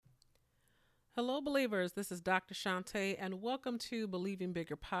Hello, believers. This is Dr. Shante, and welcome to Believing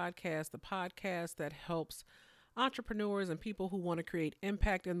Bigger Podcast, the podcast that helps entrepreneurs and people who want to create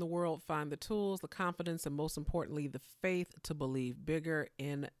impact in the world find the tools, the confidence, and most importantly, the faith to believe bigger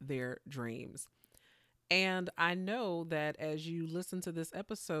in their dreams. And I know that as you listen to this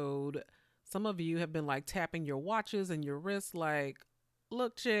episode, some of you have been like tapping your watches and your wrists, like,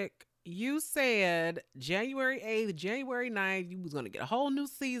 look, chick, you said January 8th, January 9th, you was going to get a whole new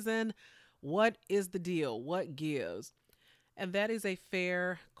season. What is the deal? What gives? And that is a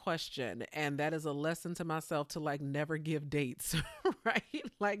fair question. And that is a lesson to myself to like never give dates, right?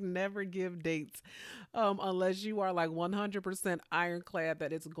 Like never give dates unless you are like 100% ironclad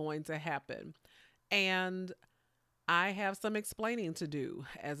that it's going to happen. And I have some explaining to do.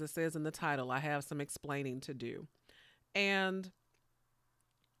 As it says in the title, I have some explaining to do. And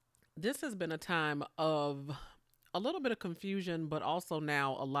this has been a time of a little bit of confusion, but also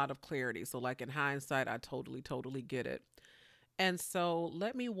now a lot of clarity. So, like in hindsight, I totally get it. And so,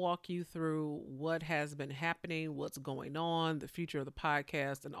 let me walk you through what has been happening, what's going on, the future of the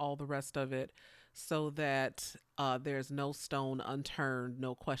podcast, and all the rest of it, so that there's no stone unturned,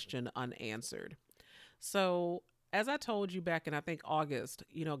 no question unanswered. So, as I told you back in, I think August,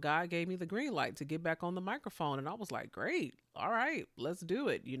 God gave me the green light to get back on the microphone. And I was like, great. All right, let's do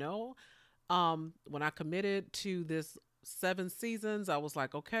it. When I committed to this 7 seasons, I was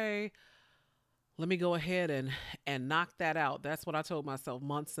like, okay, let me go ahead and knock that out. That's what I told myself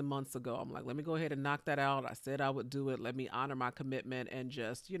months and months ago. I'm like, let me go ahead and knock that out. I said I would do it. Let me honor my commitment and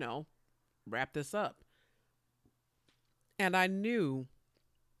just, wrap this up. And I knew,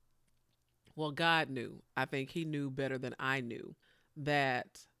 well, God knew. I think he knew better than I knew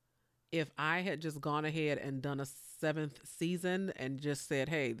that if I had just gone ahead and done a 7th season and just said,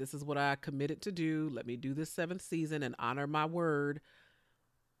 hey, this is what I committed to do. Let me do this 7th season and honor my word.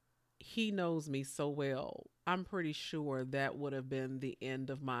 He knows me so well. I'm pretty sure that would have been the end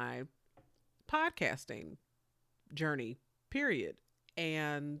of my podcasting journey, period.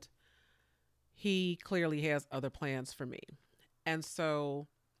 And he clearly has other plans for me. And so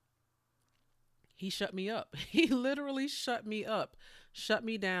he shut me up. He literally shut me up, shut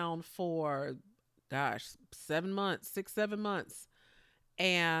me down for, 7 months, 6, 7 months.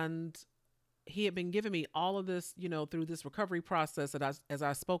 And he had been giving me all of this, through this recovery process that as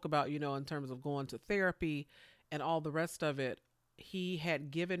I spoke about, in terms of going to therapy and all the rest of it. He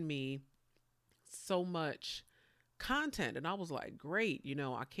had given me so much content. And I was like, great,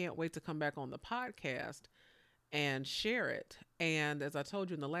 I can't wait to come back on the podcast and share it. And as I told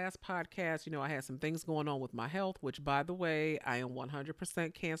you in the last podcast, I had some things going on with my health, which, by the way, I am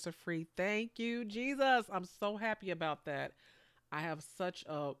 100% cancer free. Thank you, Jesus. I'm so happy about that. I have such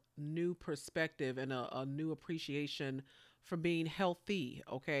a new perspective and a new appreciation for being healthy.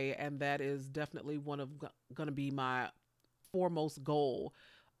 Okay. And that is definitely one of going to be my foremost goal,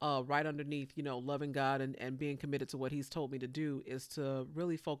 right underneath, loving God and being committed to what he's told me to do, is to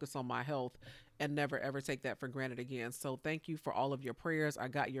really focus on my health and never ever take that for granted again. So thank you for all of your prayers. I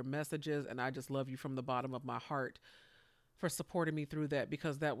got your messages and I just love you from the bottom of my heart for supporting me through that,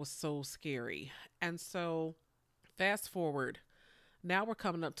 because that was so scary. And so fast forward, now we're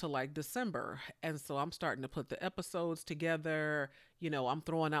coming up to like December. And so I'm starting to put the episodes together. I'm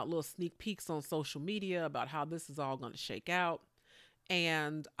throwing out little sneak peeks on social media about how this is all going to shake out.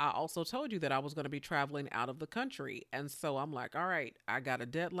 And I also told you that I was going to be traveling out of the country. And so I'm like, all right, I got a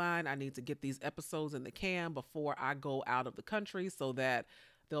deadline. I need to get these episodes in the can before I go out of the country so that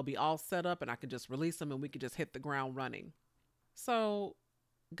they'll be all set up and I can just release them and we can just hit the ground running. So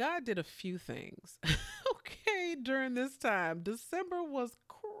God did a few things, okay, during this time. December was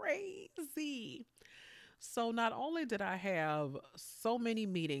crazy. So not only did I have so many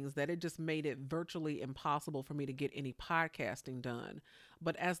meetings that it just made it virtually impossible for me to get any podcasting done,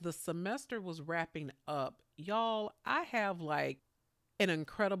 but as the semester was wrapping up, y'all, I have like an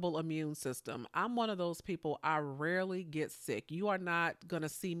incredible immune system. I'm one of those people, I rarely get sick. You are not going to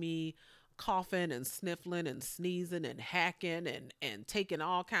see me coughing and sniffling and sneezing and hacking and taking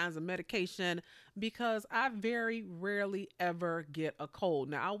all kinds of medication, because I very rarely ever get a cold.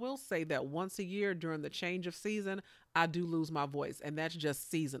 Now, I will say that once a year during the change of season, I do lose my voice, and that's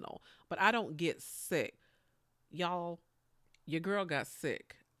just seasonal, but I don't get sick. Y'all, your girl got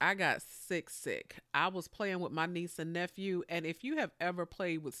sick. I got sick. I was playing with my niece and nephew. And if you have ever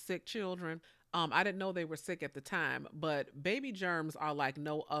played with sick children, I didn't know they were sick at the time, but baby germs are like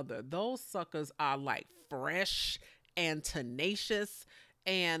no other. Those suckers are like fresh and tenacious.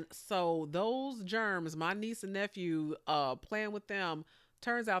 And so those germs, my niece and nephew, playing with them,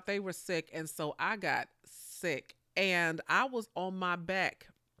 turns out they were sick. And so I got sick and I was on my back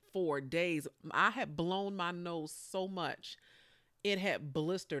for days. I had blown my nose so much. It had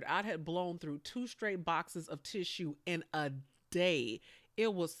blistered. I had blown through 2 straight boxes of tissue in a day.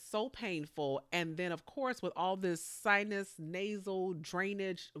 It was so painful. And then, of course, with all this sinus, nasal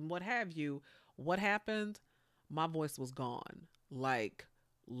drainage, and what have you, what happened? My voice was gone. Like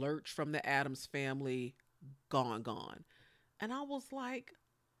Lurch from the Addams Family, gone, gone. And I was like,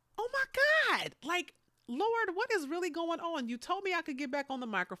 oh my God, like, Lord, what is really going on? You told me I could get back on the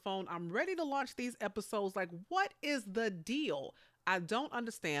microphone. I'm ready to launch these episodes. Like, what is the deal? I don't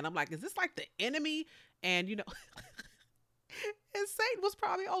understand. I'm like, is this like the enemy? And, you know, and Satan was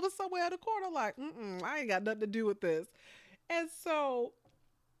probably over somewhere in the corner, like, I ain't got nothing to do with this. And so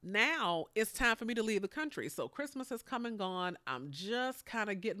now it's time for me to leave the country. So Christmas has come and gone. I'm just kind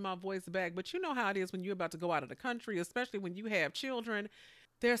of getting my voice back. But you know how it is when you're about to go out of the country, especially when you have children.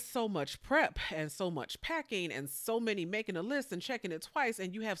 There's so much prep and so much packing and so many making a list and checking it twice.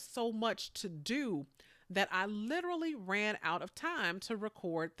 And you have so much to do that I literally ran out of time to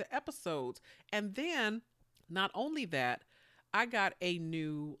record the episodes. And then not only that, I got a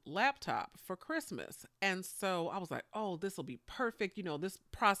new laptop for Christmas. And so I was like, oh, this will be perfect. You know, this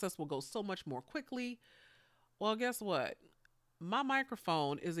process will go so much more quickly. Well, guess what? My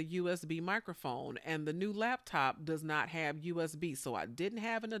microphone is a USB microphone and the new laptop does not have USB. So I didn't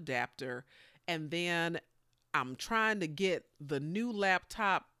have an adapter. And then I'm trying to get the new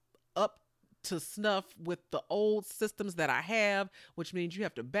laptop up to snuff with the old systems that I have, which means you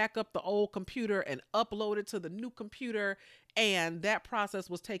have to back up the old computer and upload it to the new computer. And that process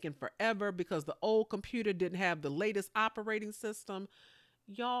was taking forever because the old computer didn't have the latest operating system.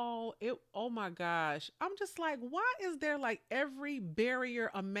 Y'all, oh my gosh. I'm just like, why is there like every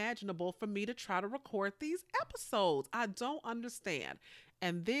barrier imaginable for me to try to record these episodes? I don't understand.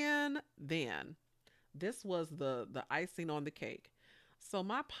 And then this was the icing on the cake. So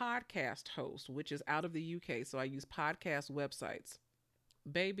my podcast host, which is out of the UK, so I use podcast websites,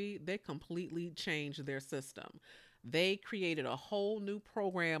 baby, they completely changed their system. They created a whole new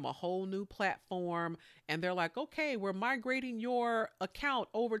program, a whole new platform, and they're like, okay, we're migrating your account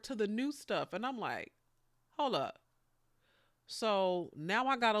over to the new stuff. And I'm like, hold up. So now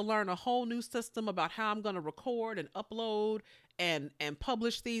I got to learn a whole new system about how I'm going to record and upload and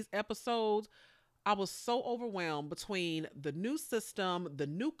publish these episodes. I was so overwhelmed between the new system, the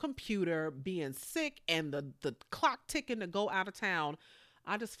new computer, being sick, and the clock ticking to go out of town.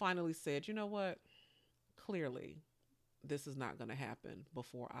 I just finally said, you know what? Clearly, this is not going to happen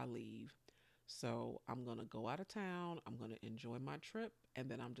before I leave. So I'm going to go out of town. I'm going to enjoy my trip. And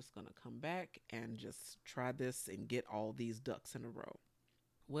then I'm just going to come back and just try this and get all these ducks in a row.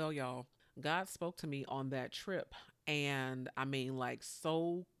 Well, y'all, God spoke to me on that trip. And I mean, like,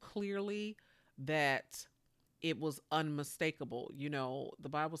 so clearly that it was unmistakable. You know, the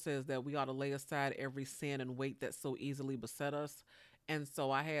Bible says that we ought to lay aside every sin and weight that so easily beset us. And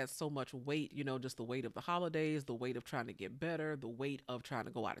so I had so much weight, you know, just the weight of the holidays, the weight of trying to get better, the weight of trying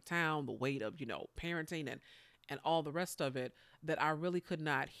to go out of town, the weight of, you know, parenting and all the rest of it, that I really could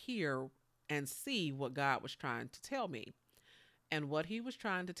not hear and see what God was trying to tell me. And what he was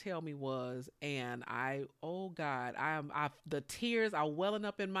trying to tell me was, and oh God, the tears are welling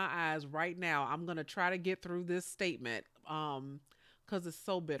up in my eyes right now. I'm going to try to get through this statement, because it's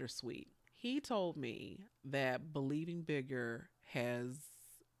so bittersweet. He told me that Believing Bigger has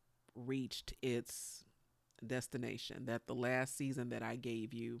reached its destination, that the last season that I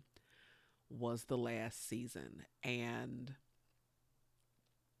gave you was the last season. And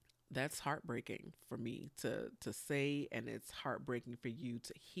that's heartbreaking for me to say, and it's heartbreaking for you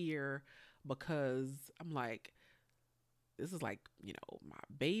to hear, because I'm like, this is like, you know, my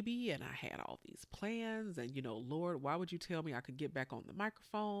baby, and I had all these plans, and, you know, Lord, why would you tell me I could get back on the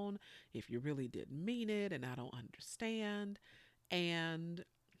microphone if you really didn't mean it, and I don't understand. And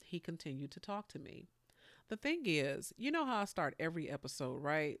he continued to talk to me. The thing is, you know how I start every episode,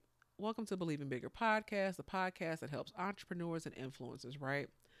 right? Welcome to Believing Bigger Podcast, the podcast that helps entrepreneurs and influencers, right?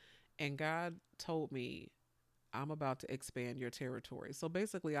 And God told me, I'm about to expand your territory. So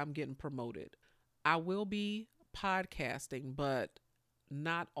basically, I'm getting promoted. I will be podcasting, but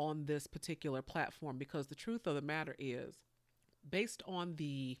not on this particular platform, because the truth of the matter is, based on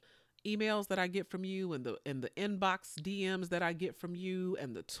the emails that I get from you and the inbox DMs that I get from you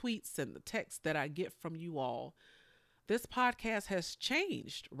and the tweets and the texts that I get from you all, this podcast has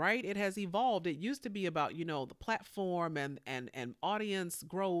changed, right? It has evolved. It used to be about, you know, the platform and audience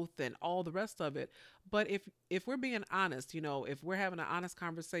growth and all the rest of it. But if we're being honest, you know, if we're having an honest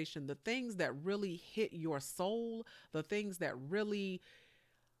conversation, the things that really hit your soul, the things that really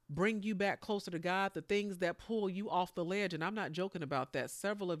bring you back closer to God, the things that pull you off the ledge. And I'm not joking about that.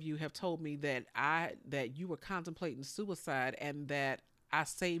 Several of you have told me that you were contemplating suicide, and that I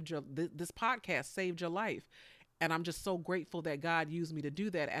saved this podcast saved your life. And I'm just so grateful that God used me to do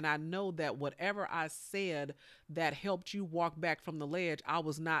that. And I know that whatever I said that helped you walk back from the ledge, I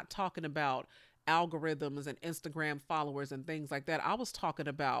was not talking about algorithms and Instagram followers and things like that. I was talking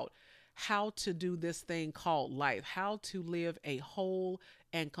about how to do this thing called life, how to live a whole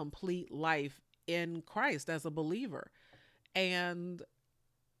and complete life in Christ as a believer. And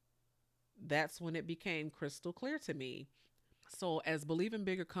that's when it became crystal clear to me. So as Believing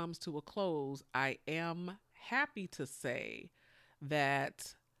Bigger comes to a close, I am happy to say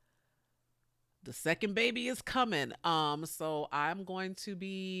that the second baby is coming. So I'm going to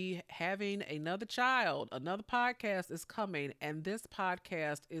be having another child. Another podcast is coming, and this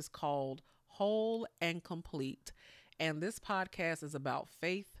podcast is called Whole and Complete. And this podcast is about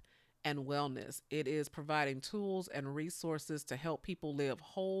faith and wellness. It is providing tools and resources to help people live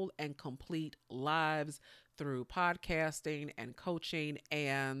whole and complete lives through podcasting and coaching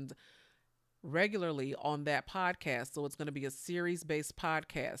and regularly on that podcast. So it's going to be a series-based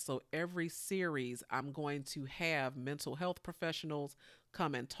podcast. So every series, I'm going to have mental health professionals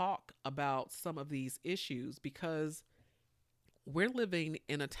come and talk about some of these issues, because we're living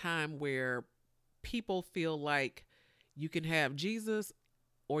in a time where people feel like you can have Jesus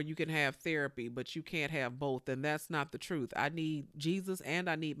or you can have therapy, but you can't have both. And that's not the truth. I need Jesus and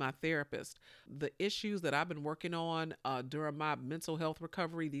I need my therapist. The issues that I've been working on during my mental health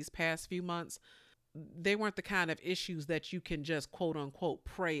recovery these past few months, they weren't the kind of issues that you can just quote unquote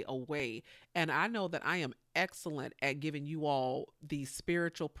pray away. And I know that I am excellent at giving you all these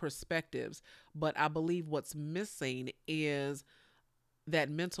spiritual perspectives, but I believe what's missing is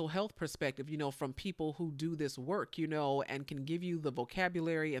that mental health perspective, from people who do this work, and can give you the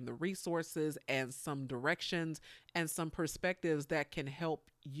vocabulary and the resources and some directions and some perspectives that can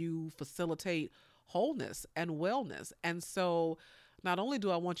help you facilitate wholeness and wellness. And so not only do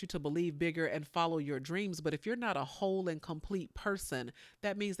I want you to believe bigger and follow your dreams, but if you're not a whole and complete person,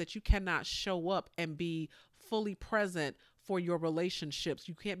 that means that you cannot show up and be fully present for your relationships.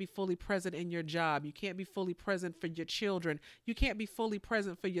 You can't be fully present in your job. You can't be fully present for your children. You can't be fully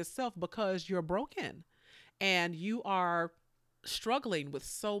present for yourself because you're broken and you are struggling with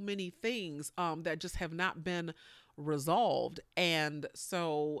so many things that just have not been resolved. And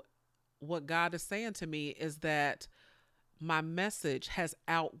so what God is saying to me is that my message has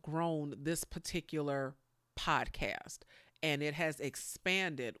outgrown this particular podcast, and it has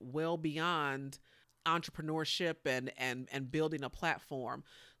expanded well beyond entrepreneurship and building a platform.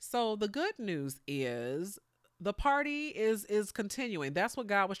 So the good news is the party is continuing. That's what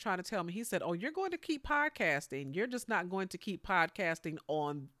God was trying to tell me. He said, "Oh, you're going to keep podcasting. You're just not going to keep podcasting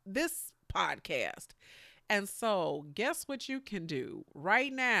on this podcast." And so guess what you can do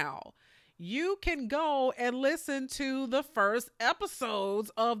right now? You can go and listen to the first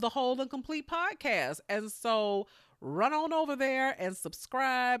episodes of the Whole and Complete podcast. And so run on over there and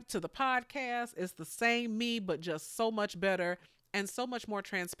subscribe to the podcast. It's the same me, but just so much better and so much more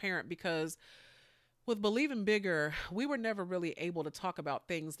transparent, because with Believing Bigger, we were never really able to talk about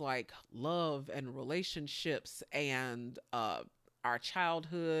things like love and relationships and our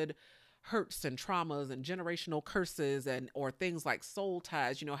childhood hurts and traumas and generational curses or things like soul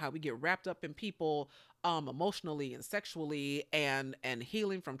ties, how we get wrapped up in people emotionally and sexually and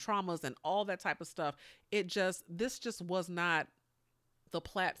healing from traumas and all that type of stuff. This just was not the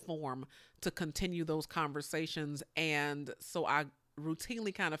platform to continue those conversations. And so I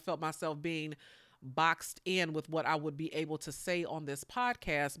routinely kind of felt myself being boxed in with what I would be able to say on this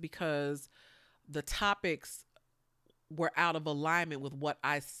podcast, because the topics were out of alignment with what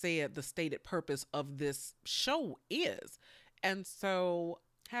I said the stated purpose of this show is. And so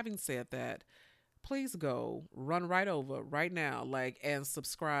having said that, please go run right over right now, and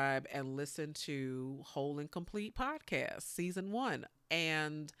subscribe and listen to Whole and Complete Podcast Season 1.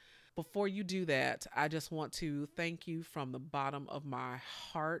 And before you do that, I just want to thank you from the bottom of my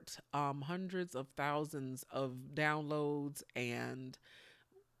heart. Hundreds of thousands of downloads, and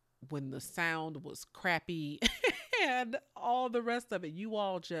when the sound was crappy and all the rest of it,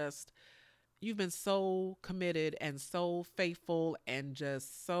 you've been so committed and so faithful and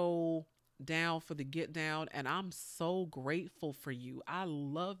just so down for the get down. And I'm so grateful for you. I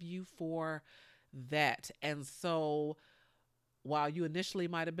love you for that. And so while you initially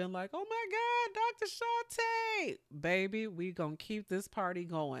might have been like, "Oh my God, Dr. Shantae," baby, we gonna keep this party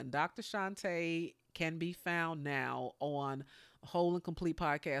going. Dr. Shantae can be found now on Whole and Complete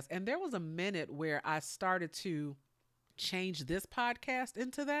Podcast. And there was a minute where I started to change this podcast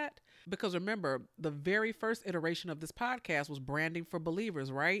into that. Because remember, the very first iteration of this podcast was branding for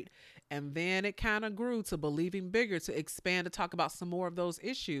believers, right? And then it kind of grew to believing bigger, to expand, to talk about some more of those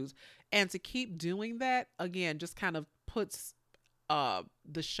issues. And to keep doing that, again, just kind of puts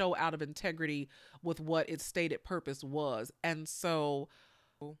the show out of integrity with what its stated purpose was. And so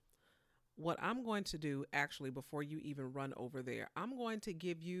what I'm going to do, actually, before you even run over there, I'm going to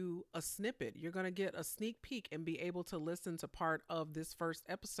give you a snippet. You're going to get a sneak peek and be able to listen to part of this first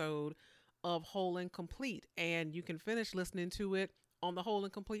episode of Whole and Complete. And you can finish listening to it on the Whole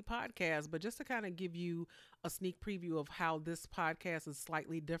and Complete podcast. But just to kind of give you a sneak preview of how this podcast is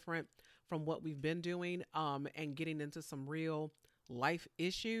slightly different from what we've been doing, and getting into some real life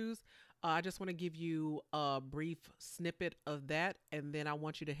issues. I just want to give you a brief snippet of that, and then I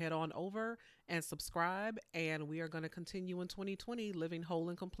want you to head on over and subscribe, and we are going to continue in 2020 living whole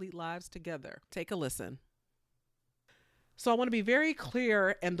and complete lives together. Take a listen. So I want to be very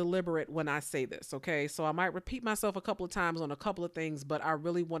clear and deliberate when I say this, okay? So I might repeat myself a couple of times on a couple of things, but I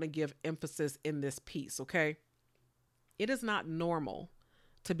really want to give emphasis in this piece, okay? It is not normal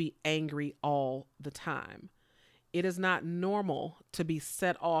to be angry all the time. It is not normal to be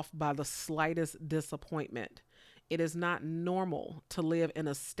set off by the slightest disappointment. It is not normal to live in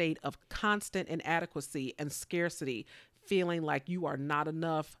a state of constant inadequacy and scarcity, feeling like you are not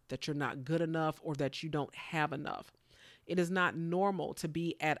enough, that you're not good enough, or that you don't have enough. It is not normal to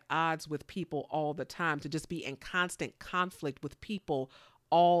be at odds with people all the time, to just be in constant conflict with people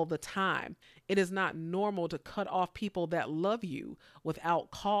all the time. It is not normal to cut off people that love you without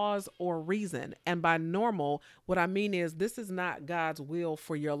cause or reason. And by normal, what I mean is this is not God's will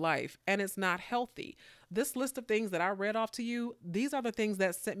for your life, and it's not healthy. This list of things that I read off to you, these are the things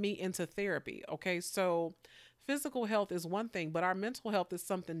that sent me into therapy. Okay, so physical health is one thing, but our mental health is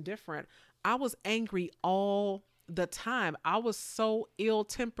something different. I was angry all the time. I was so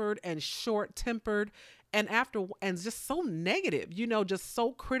ill-tempered and short-tempered and just so negative, just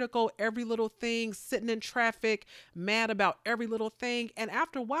so critical, every little thing, sitting in traffic, mad about every little thing. And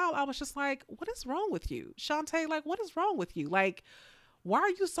after a while, I was just like, what is wrong with you, Shantae? Like, what is wrong with you? Like, why are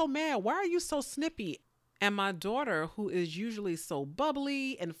you so mad? Why are you so snippy? And my daughter, who is usually so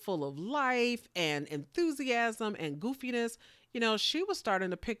bubbly and full of life and enthusiasm and goofiness, she was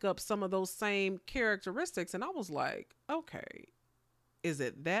starting to pick up some of those same characteristics. And I was like, okay, is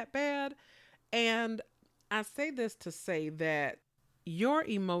it that bad? And I say this to say that your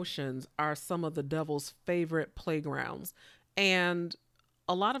emotions are some of the devil's favorite playgrounds. And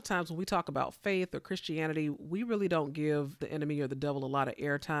a lot of times when we talk about faith or Christianity, we really don't give the enemy or the devil a lot of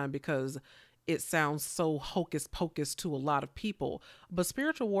airtime because it sounds so hocus pocus to a lot of people. But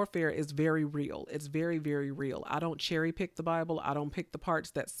spiritual warfare is very real. It's very, very real. I don't cherry pick the Bible. I don't pick the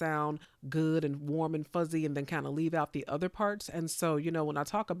parts that sound good and warm and fuzzy and then kind of leave out the other parts. And so, when I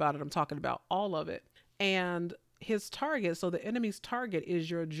talk about it, I'm talking about all of it. And his target, so the enemy's target is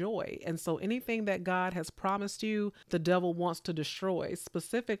your joy. And so anything that God has promised you, the devil wants to destroy.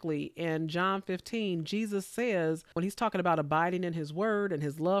 Specifically in John 15, Jesus says, when he's talking about abiding in his word and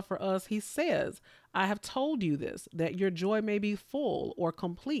his love for us, he says, I have told you this, that your joy may be full or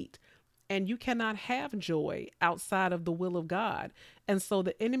complete. And you cannot have joy outside of the will of God. And so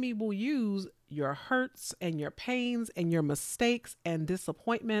the enemy will use your hurts and your pains and your mistakes and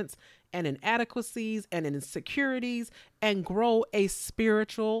disappointments and inadequacies and insecurities and grow a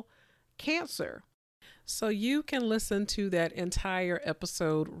spiritual cancer. So you can listen to that entire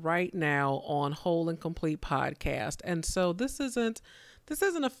episode right now on Whole and Complete podcast. And so this isn't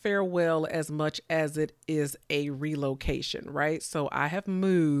a farewell as much as it is a relocation, right? So I have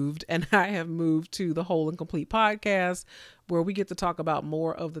moved to the Whole and Complete podcast, where we get to talk about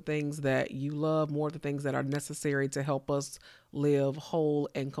more of the things that you love, more of the things that are necessary to help us live whole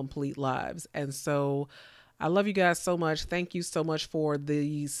and complete lives. And so I love you guys so much. Thank you so much for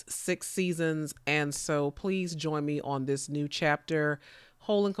these 6 seasons. And so please join me on this new chapter,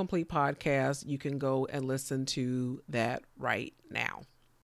 Whole and Complete podcast. You can go and listen to that right now.